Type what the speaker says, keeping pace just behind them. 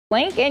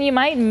Link, and you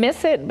might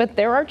miss it, but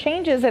there are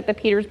changes at the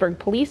Petersburg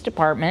Police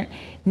Department,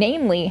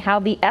 namely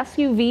how the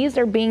SUVs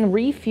are being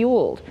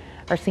refueled.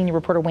 Our senior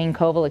reporter Wayne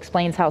Koval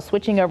explains how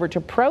switching over to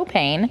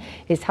propane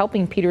is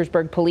helping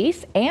Petersburg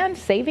Police and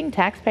saving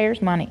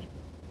taxpayers money.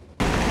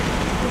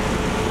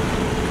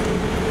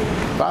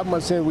 5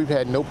 months in, we've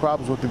had no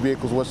problems with the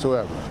vehicles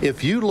whatsoever.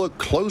 If you look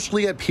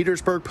closely at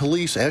Petersburg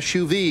Police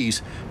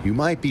SUVs, you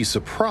might be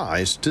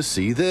surprised to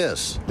see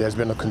this. There's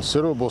been a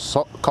considerable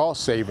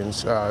cost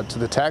savings to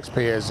the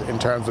taxpayers in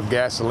terms of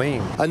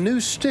gasoline. A new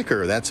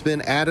sticker that's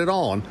been added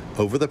on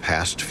over the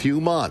past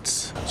few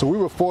months. So we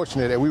were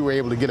fortunate that we were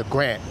able to get a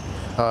grant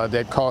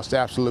that cost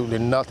absolutely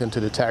nothing to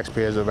the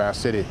taxpayers of our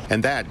city.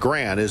 And that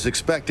grant is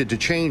expected to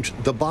change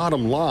the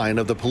bottom line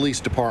of the police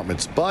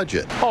department's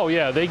budget. Oh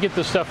yeah, they get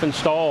the stuff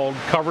installed,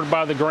 covered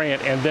by the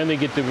grant, and then they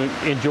get to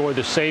enjoy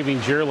the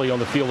savings yearly on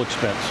the fuel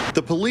expense.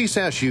 The police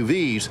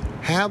SUVs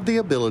have the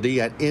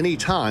ability at any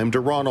time to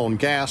run on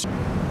gas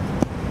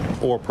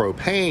or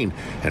propane,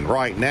 and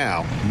right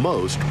now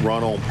most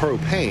run on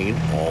propane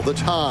all the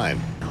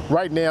time.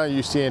 Right now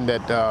you're seeing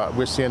that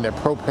we're seeing that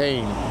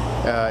propane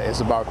is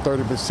about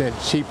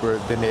 30% cheaper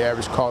than the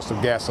average cost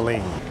of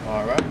gasoline.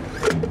 All right.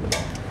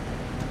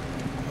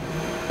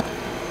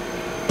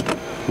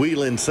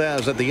 Whelan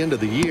says at the end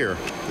of the year,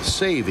 the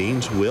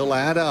savings will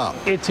add up.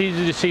 It's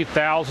easy to see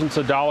thousands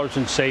of dollars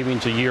in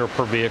savings a year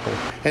per vehicle.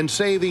 And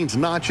savings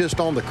not just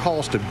on the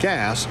cost of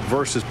gas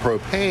versus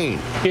propane.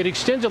 It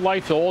extends the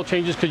life of oil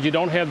changes because you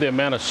don't have the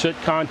amount of soot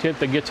content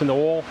that gets in the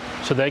oil,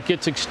 so that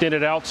gets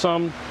extended out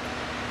some.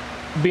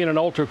 Being an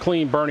ultra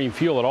clean burning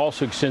fuel, it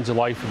also extends the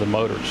life of the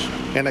motors.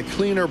 And a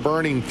cleaner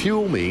burning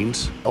fuel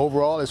means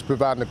overall it's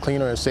providing a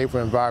cleaner and safer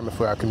environment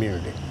for our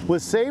community.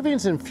 With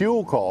savings in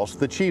fuel costs,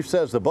 the chief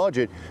says the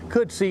budget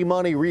could see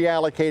money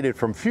reallocated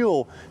from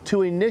fuel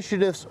to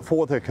initiatives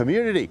for the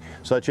community,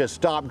 such as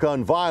Stop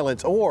Gun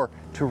Violence or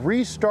to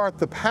restart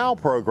the POW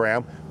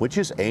program, which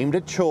is aimed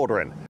at children.